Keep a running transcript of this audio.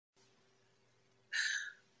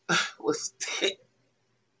What's that?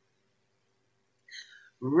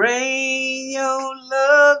 Rain your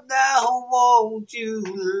love now, won't you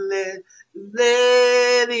let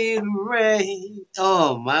it rain?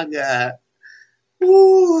 Oh my God.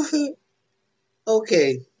 Woo.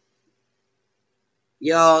 Okay,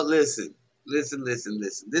 y'all, listen. This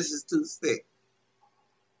is too thick.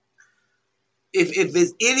 If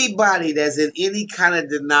it's anybody that's in any kind of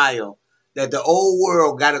denial that the old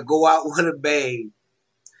world got to go out with a bang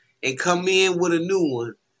and come in with a new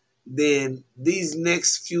one, then these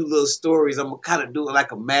next few little stories I'm gonna kind of do it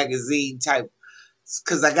like a magazine type.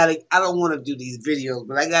 Cause I don't want to do these videos,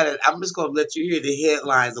 but I'm just gonna let you hear the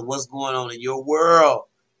headlines of what's going on in your world,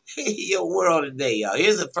 your world today, y'all.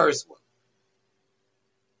 Here's the first one.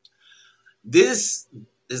 This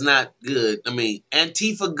is not good. I mean,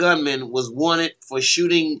 Antifa gunman was wanted for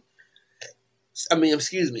shooting.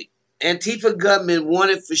 Excuse me. Antifa gunman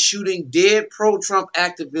wanted for shooting dead pro-Trump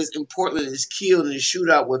activist in Portland is killed in a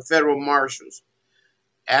shootout with federal marshals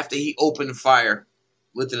after he opened fire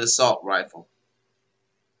with an assault rifle.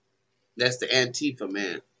 That's the Antifa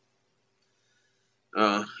man.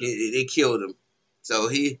 They killed him. So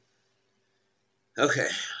okay. Okay.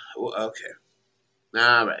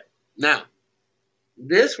 All right. Now,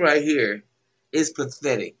 this right here is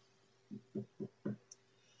pathetic.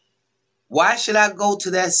 Why should I go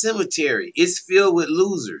to that cemetery? It's filled with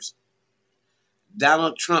losers.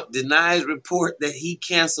 Donald Trump denies report that he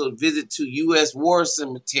canceled visit to U.S. War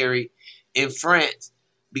Cemetery in France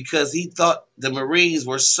because he thought the Marines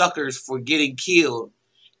were suckers for getting killed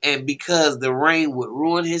and because the rain would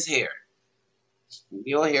ruin his hair.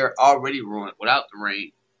 Your hair already ruined without the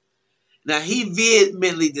rain. Now, he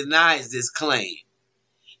vehemently denies this claim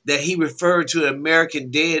that he referred to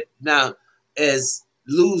American dead now as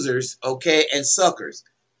losers, okay, and suckers.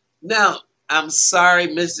 Now, I'm sorry,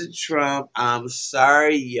 Mr. Trump. I'm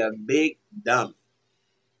sorry, you big dummy.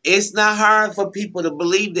 It's not hard for people to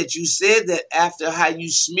believe that you said that after how you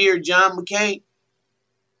smeared John McCain.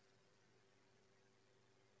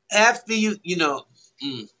 After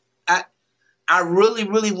I I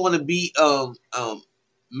really want to be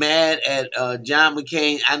mad at John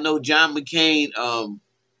McCain. I know John McCain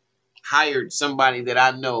hired somebody that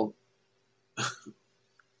I know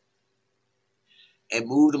and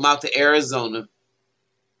moved him out to Arizona,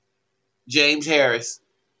 James Harris.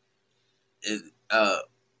 And,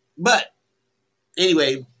 but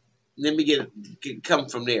anyway, let me come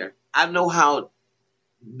from there. I know how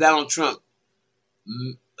Donald Trump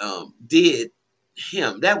did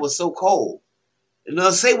him. That was so cold.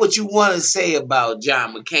 Say what you want to say about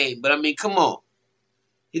John McCain, but I mean, come on.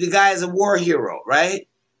 The guy is a war hero, right?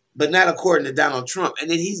 But not according to Donald Trump. And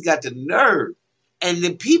then he's got the nerve. And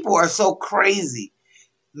the people are so crazy.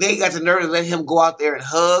 They got the nerve to let him go out there and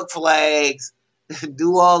hug flags,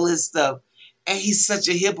 do all this stuff. And he's such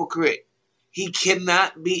a hypocrite. He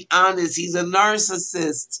cannot be honest. He's a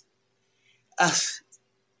narcissist. A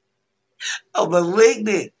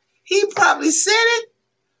malignant. He probably said it.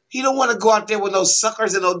 He don't want to go out there with no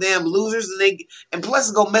suckers and no damn losers, and plus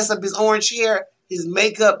it's gonna mess up his orange hair, his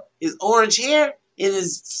makeup, his orange hair, and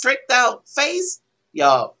his fricked out face.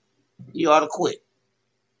 Y'all, you ought to quit.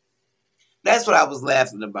 That's what I was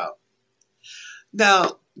laughing about.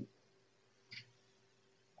 Now,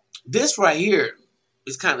 this right here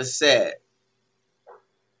is kind of sad.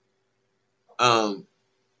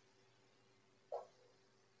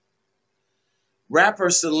 Rapper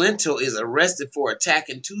Salento is arrested for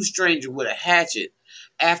attacking two strangers with a hatchet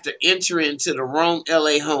after entering into the wrong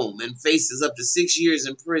LA home and faces up to 6 years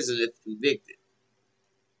in prison if convicted.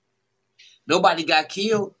 Nobody got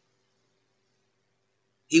killed.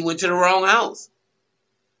 He went to the wrong house.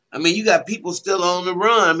 I mean, you got people still on the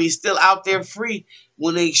run. I mean, still out there free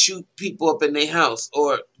when they shoot people up in their house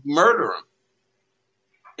or murder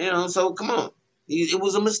them. So come on. It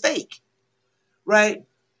was a mistake, right?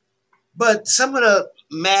 But some of the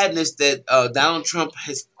madness that Donald Trump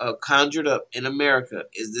has conjured up in America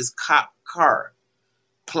is this cop car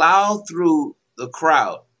plowed through the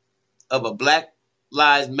crowd of a Black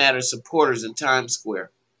Lives Matter supporters in Times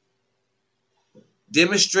Square.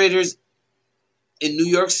 Demonstrators in New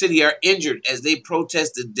York City are injured as they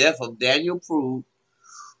protest the death of Daniel Krug,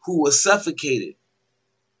 who was suffocated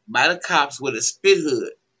by the cops with a spit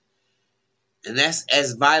hood. And that's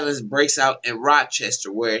as violence breaks out in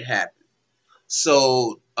Rochester, where it happened.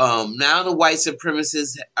 So now the white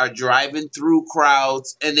supremacists are driving through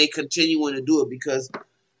crowds, and they continuing to do it because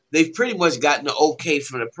they've pretty much gotten the okay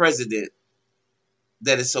from the president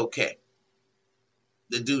that it's okay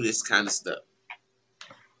to do this kind of stuff.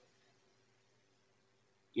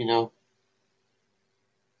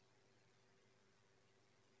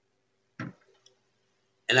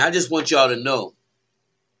 And I just want y'all to know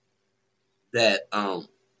that,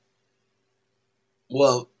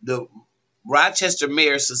 the Rochester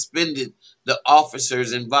mayor suspended the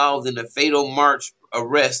officers involved in the fatal March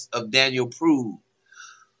arrest of Daniel Krug.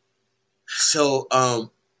 So,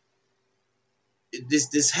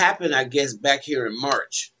 this happened, I guess, back here in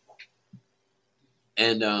March.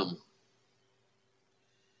 And,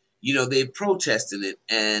 they're protesting it.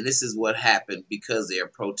 And this is what happened because they are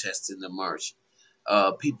protesting the march.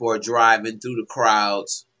 People are driving through the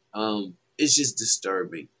crowds. It's just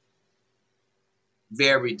disturbing.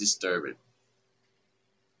 Very disturbing.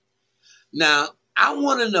 Now, I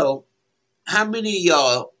want to know how many of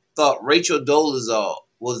y'all thought Rachel Dolezal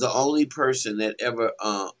was the only person that ever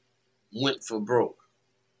went for broke,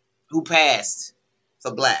 who passed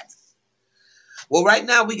for black. Well, right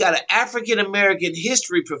now we got an African-American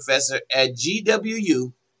history professor at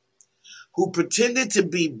GWU who pretended to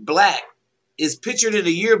be black, is pictured in a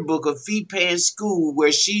yearbook of fee-paying school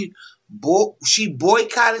where she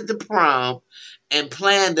boycotted the prom and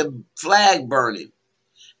planned a flag burning.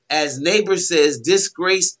 As neighbor says,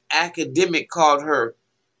 disgraced academic called her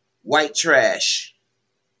white trash.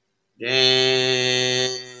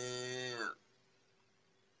 Damn.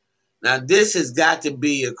 Now this has got to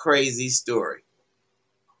be a crazy story.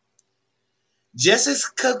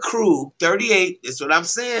 Jessica Krug, 38, that's what I'm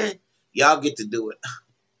saying. Y'all get to do it.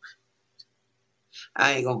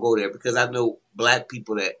 I ain't gonna go there because I know black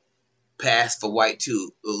people that pass for white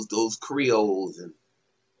too. Those Creoles and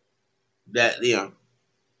that,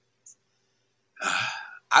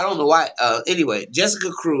 I don't know why. Anyway, Jessica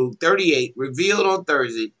Krug, 38, revealed on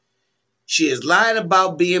Thursday she has lied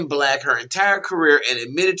about being black her entire career and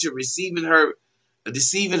admitted to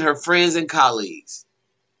deceiving her friends and colleagues.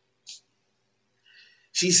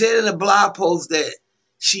 She said in a blog post that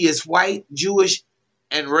she is white, Jewish,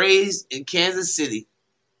 and raised in Kansas City.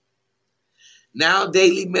 Now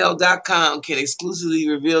DailyMail.com can exclusively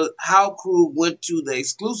reveal how Krug went to the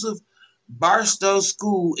exclusive Barstow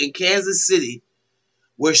School in Kansas City,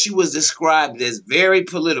 where she was described as very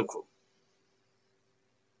political.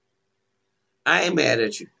 I ain't mad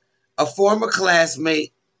at you. A former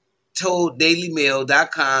classmate told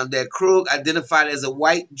DailyMail.com that Krug identified as a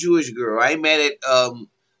white Jewish girl. I ain't mad at,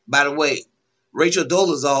 by the way, Rachel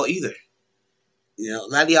Dolezal either.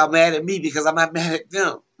 None of y'all mad at me because I'm not mad at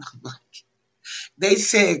them. They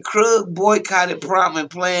said Krug boycotted prom and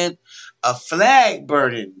planned a flag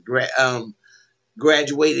burning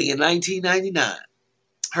graduating in 1999.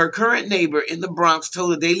 Her current neighbor in the Bronx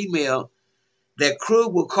told the Daily Mail that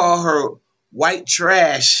Krug would call her white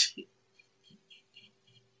trash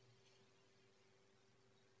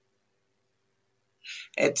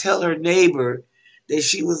and tell her neighbor that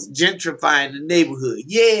she was gentrifying the neighborhood.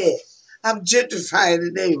 Yeah, I'm gentrifying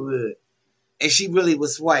the neighborhood. And she really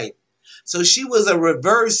was white. So she was a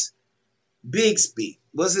reverse Bixby.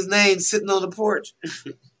 What's his name sitting on the porch?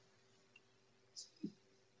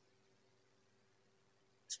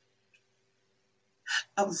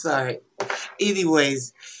 I'm sorry.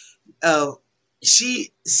 Anyways,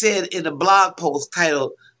 she said in a blog post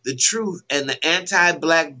titled "The Truth and the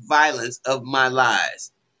Anti-Black Violence of My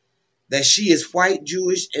Lies" that she is white,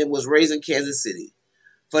 Jewish, and was raised in Kansas City.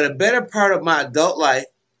 For the better part of my adult life,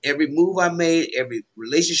 every move I made, every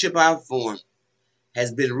relationship I've formed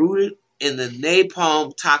has been rooted in the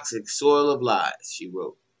napalm toxic soil of lies, she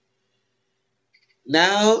wrote.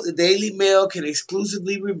 Now, the Daily Mail can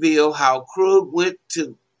exclusively reveal how Krug went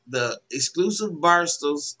to the exclusive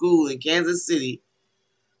Barstow School in Kansas City,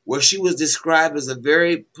 where she was described as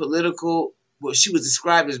very political,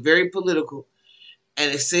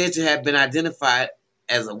 and is said to have been identified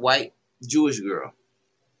as a white Jewish girl.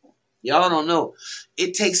 Y'all don't know.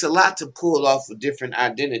 It takes a lot to pull off a different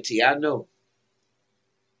identity, I know.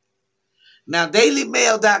 Now,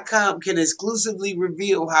 DailyMail.com can exclusively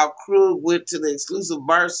reveal how Krug went to the exclusive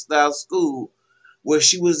Barstow School, where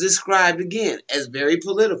she was described again as very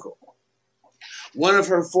political. One of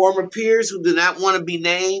her former peers, who did not want to be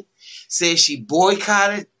named, said she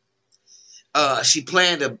boycotted. She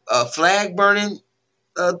planned a flag burning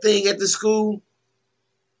thing at the school.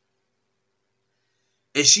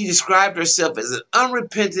 And she described herself as an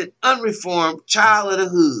unrepentant, unreformed child of the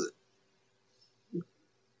hood.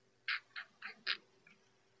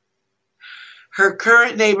 Her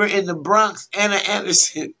current neighbor in the Bronx, Anna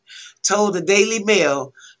Anderson, told the Daily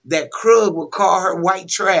Mail that Krug would call her white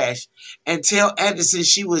trash and tell Anderson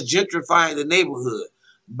she was gentrifying the neighborhood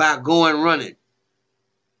by going running.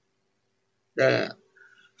 Damn.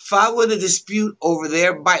 Following the dispute over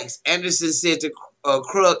their bikes, Anderson said to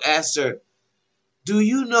Krug, asked her, "Do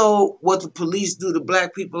you know what the police do to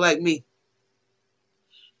black people like me?"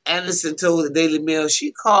 Anderson told the Daily Mail,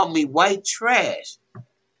 she called me white trash.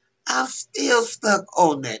 I'm still stuck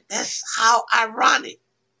on that. That's how ironic.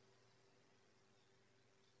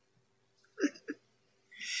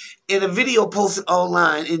 In a video posted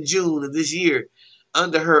online in June of this year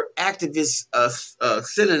under her activist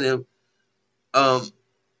synonym,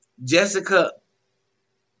 Jessica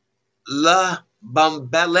La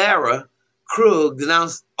Bambalera, Krug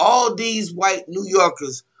denounced all these white New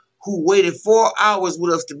Yorkers who waited 4 hours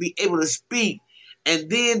with us to be able to speak and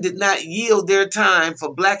then did not yield their time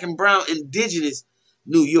for black and brown indigenous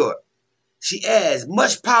New York. She adds,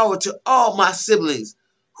 much power to all my siblings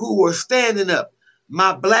who were standing up,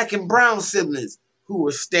 my black and brown siblings who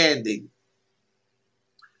were standing.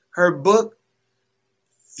 Her book,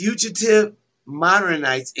 Fugitive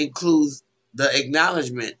Modernites, includes the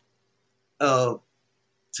acknowledgement of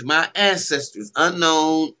to my ancestors,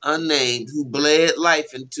 unknown, unnamed, who bled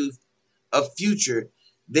life into a future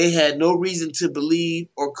they had no reason to believe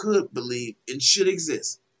or could believe and should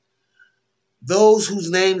exist. Those whose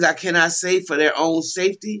names I cannot say for their own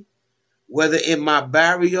safety, whether in my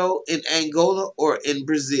barrio in Angola or in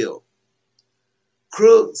Brazil.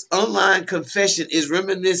 Krug's online confession is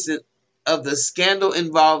reminiscent of the scandal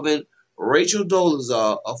involving Rachel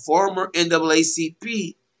Dolezal, a former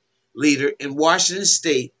NAACP leader in Washington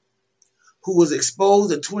State, who was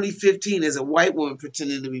exposed in 2015 as a white woman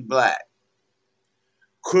pretending to be black.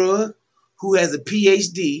 Krug, who has a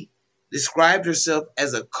PhD, described herself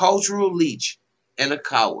as a cultural leech and a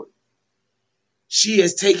coward. She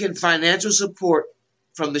has taken financial support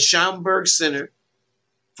from the Schomburg Center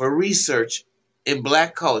for Research in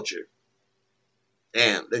Black Culture.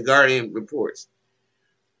 Damn, The Guardian reports.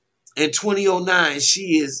 In 2009,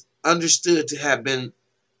 she is understood to have been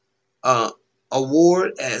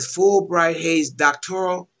awarded as Fulbright Hayes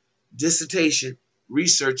Doctoral Dissertation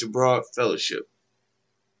Research Abroad Fellowship.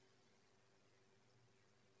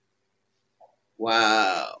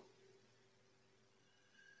 Wow.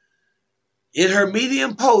 In her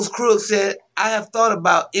Medium post, Krug said, I have thought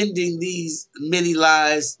about ending these many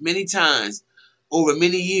lies many times over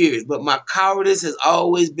many years, but my cowardice has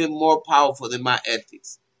always been more powerful than my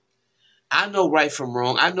ethics. I know right from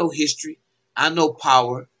wrong. I know history. I know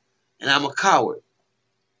power, and I'm a coward.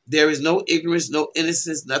 There is no ignorance, no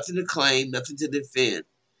innocence, nothing to claim, nothing to defend.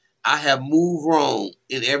 I have moved wrong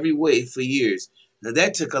in every way for years. Now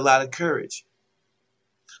that took a lot of courage.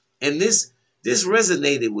 And this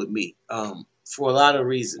resonated with me for a lot of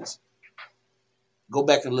reasons. Go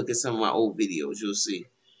back and look at some of my old videos. You'll see.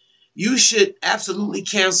 You should absolutely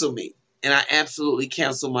cancel me. And I absolutely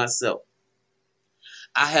cancel myself.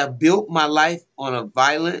 I have built my life on a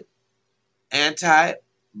violent,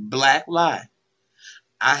 anti-black lie.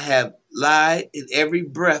 I have lied in every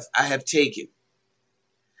breath I have taken.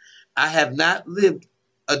 I have not lived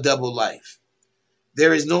a double life.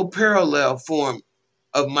 There is no parallel form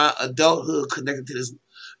of my adulthood connected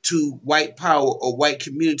to white power or white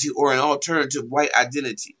community or an alternative white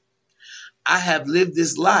identity. I have lived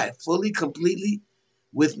this life fully, completely,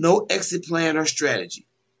 with no exit plan or strategy.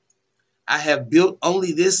 I have built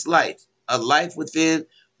only this life, a life within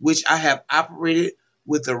which I have operated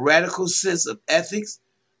with a radical sense of ethics,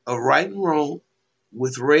 of right and wrong,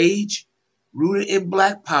 with rage, rooted in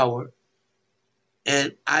black power,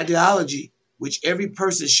 and ideology which every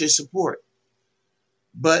person should support,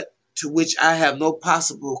 but to which I have no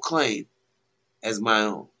possible claim as my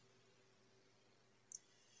own.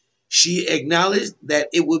 She acknowledged that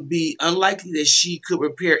it would be unlikely that she could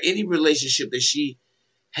repair any relationship that she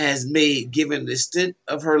has made given the extent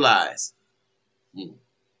of her lies.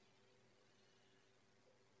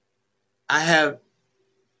 I have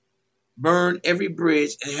burned every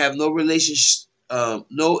bridge and have no relationship,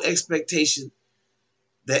 no expectation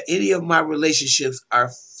that any of my relationships are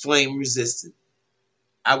flame resistant.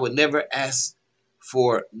 I would never ask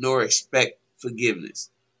for nor expect forgiveness.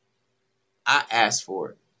 I ask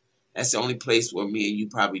for it. That's the only place where me and you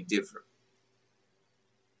probably differ.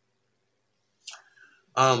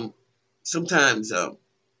 Sometimes,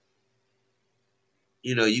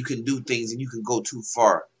 you can do things and you can go too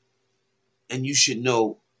far. And you should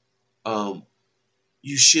know,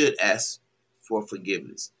 you should ask for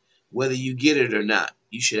forgiveness. Whether you get it or not,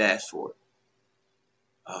 you should ask for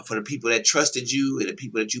it. For the people that trusted you and the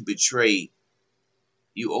people that you betrayed,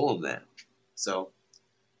 you owe them that. So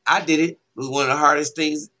I did it. It was one of the hardest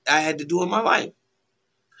things I had to do in my life.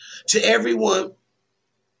 To everyone,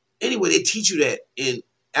 anyway, they teach you that in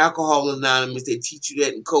Alcohol Anonymous. They teach you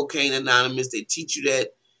that in Cocaine Anonymous. They teach you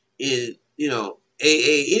that in, AA,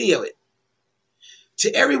 any of it.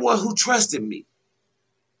 To everyone who trusted me,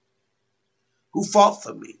 who fought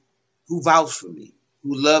for me, who vouched for me,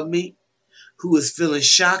 who love me, who is feeling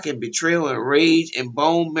shock and betrayal and rage and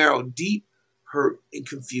bone marrow deep hurt and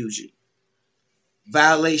confusion.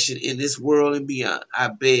 Violation in this world and beyond. I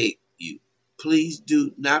beg you, please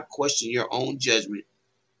do not question your own judgment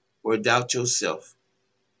or doubt yourself.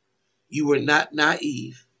 You were not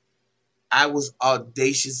naive. I was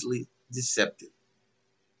audaciously deceptive.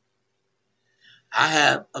 I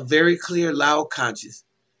have a very clear, loud conscience,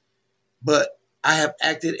 but I have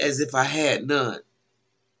acted as if I had none.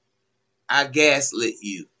 I gaslit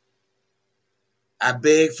you. I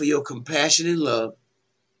beg for your compassion and love,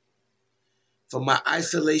 for my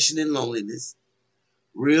isolation and loneliness,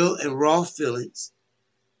 real and raw feelings,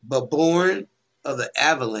 but born of the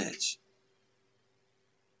avalanche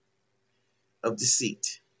of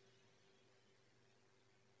deceit.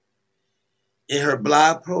 In her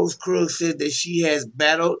blog post, Krug said that she has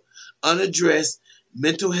battled unaddressed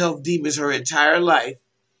mental health demons her entire life,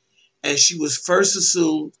 and she was first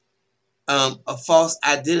assumed a false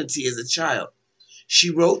identity as a child.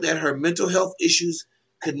 She wrote that her mental health issues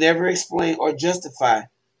could never explain or justify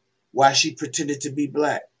why she pretended to be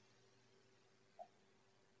black.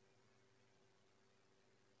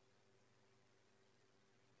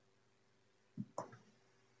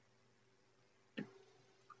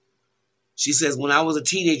 She says, when I was a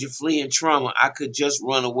teenager fleeing trauma, I could just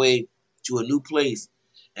run away to a new place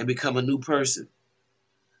and become a new person.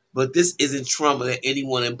 But this isn't trauma that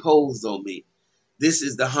anyone imposed on me. This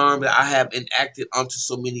is the harm that I have enacted onto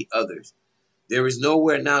so many others. There is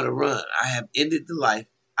nowhere now to run. I have ended the life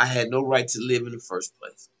I had no right to live in the first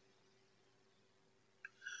place.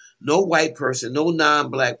 No white person, no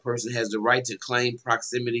non-black person has the right to claim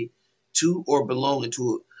proximity to or belonging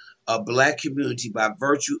to a black community by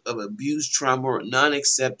virtue of abuse, trauma, or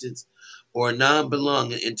non-acceptance or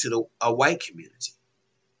non-belonging into a white community.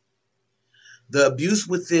 The abuse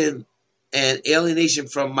within and alienation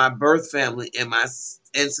from my birth family and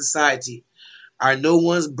society are no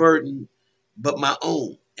one's burden but my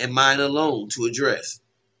own and mine alone to address.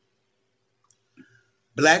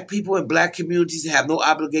 Black people and black communities have no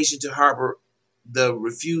obligation to harbor the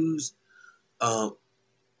refuse, to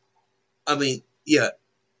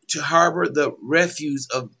harbor the refuse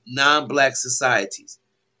of non-black societies.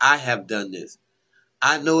 I have done this.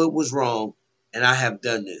 I know it was wrong, and I have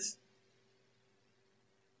done this.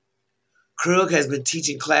 Krug has been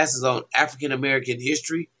teaching classes on African American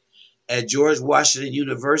history at George Washington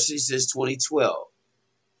University since 2012.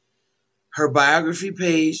 Her biography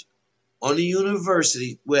page on the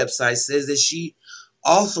university website says that she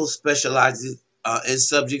also specializes in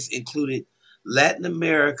subjects including Latin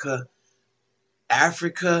America,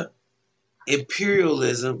 Africa,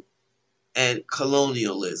 imperialism, and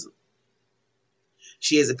colonialism.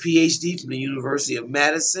 She has a PhD from the University of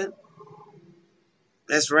Madison.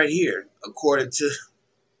 That's right here, according to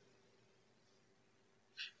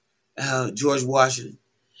George Washington.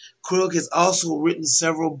 Krug has also written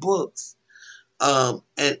several books and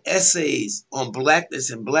essays on blackness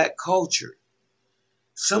and black culture.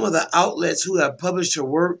 Some of the outlets who have published her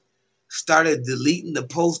work started deleting the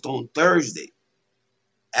post on Thursday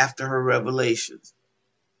after her revelations.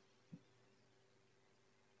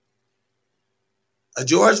 A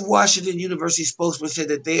George Washington University spokesman said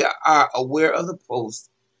that they are aware of the post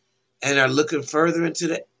and are looking further into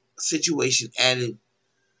the situation, adding,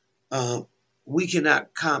 we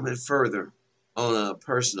cannot comment further on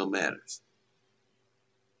personal matters.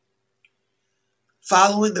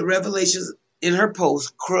 Following the revelations in her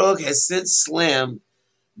post, Krug has since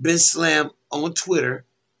been slammed on Twitter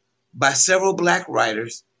by several black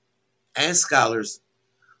writers and scholars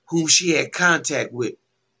whom she had contact with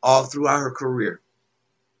all throughout her career.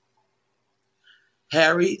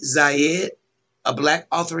 Harry Zayed, a black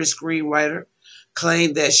author and screenwriter,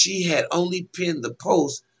 claimed that she had only penned the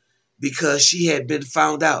post because she had been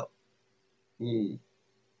found out.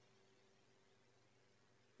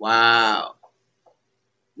 Wow.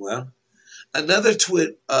 Well, another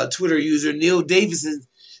Twitter user, Neil Davison,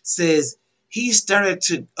 says he started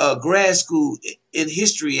to grad school in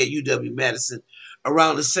history at UW-Madison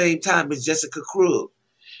around the same time as Jessica Krug.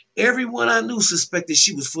 Everyone I knew suspected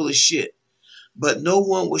she was full of shit, but no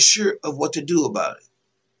one was sure of what to do about it.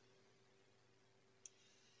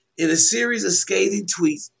 In a series of scathing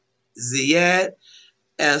tweets, Zayed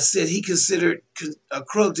said he considered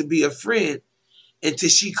Krug to be a friend until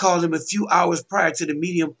she called him a few hours prior to the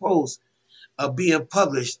Medium post being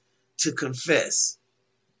published to confess.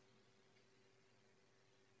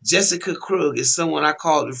 Jessica Krug is someone I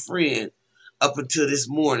called a friend up until this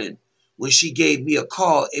morning when she gave me a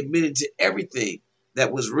call admitting to everything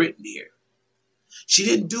that was written here. She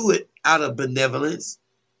didn't do it out of benevolence.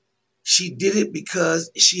 She did it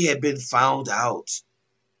because she had been found out.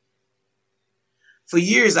 For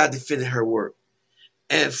years, I defended her work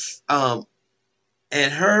and um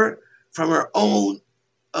and her from her own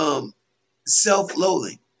um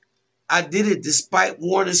self-loathing. I did it despite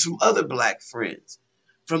warnings from other black friends,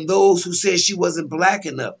 from those who said she wasn't black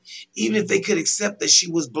enough, even if they could accept that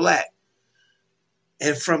she was black,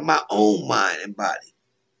 and from my own mind and body.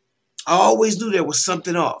 I always knew there was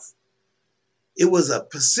something off. It was a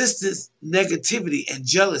persistent negativity and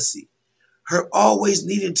jealousy, her always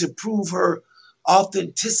needing to prove her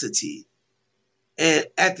authenticity and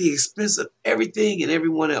at the expense of everything and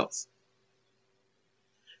everyone else.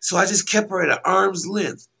 So I just kept her at an arm's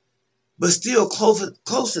length, but still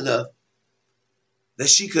close enough that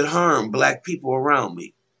she could harm black people around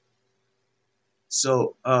me.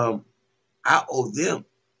 So I owe them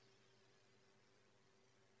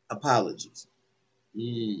apologies.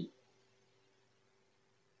 Mm,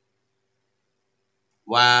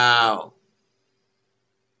 wow.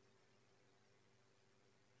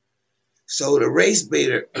 So the race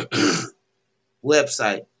baiter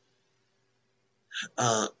website,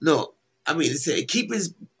 no, I mean, it said keeping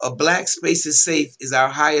a black spaces safe is our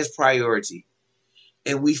highest priority,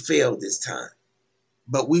 and we failed this time,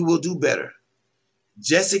 but we will do better.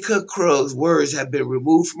 Jessica Krug's words have been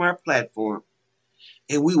removed from our platform,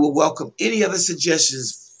 and we will welcome any other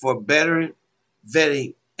suggestions for bettering,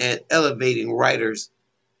 vetting, and elevating writers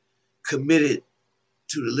committed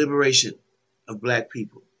to the liberation of black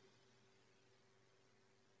people.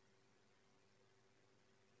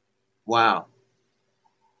 Wow.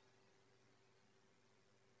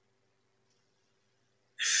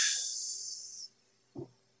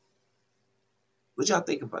 What y'all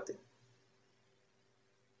think about that?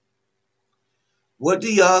 What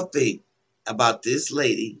do y'all think about this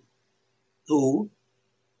lady who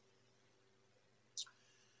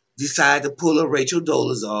decided to pull a Rachel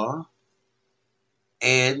Dolezal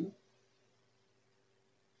and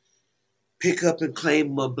pick up and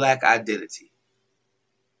claim a black identity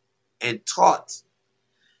and taught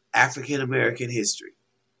African American history?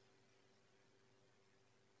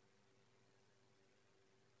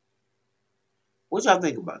 What y'all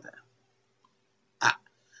think about that? I,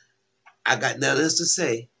 I got nothing else to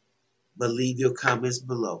say, but leave your comments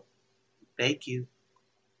below. Thank you.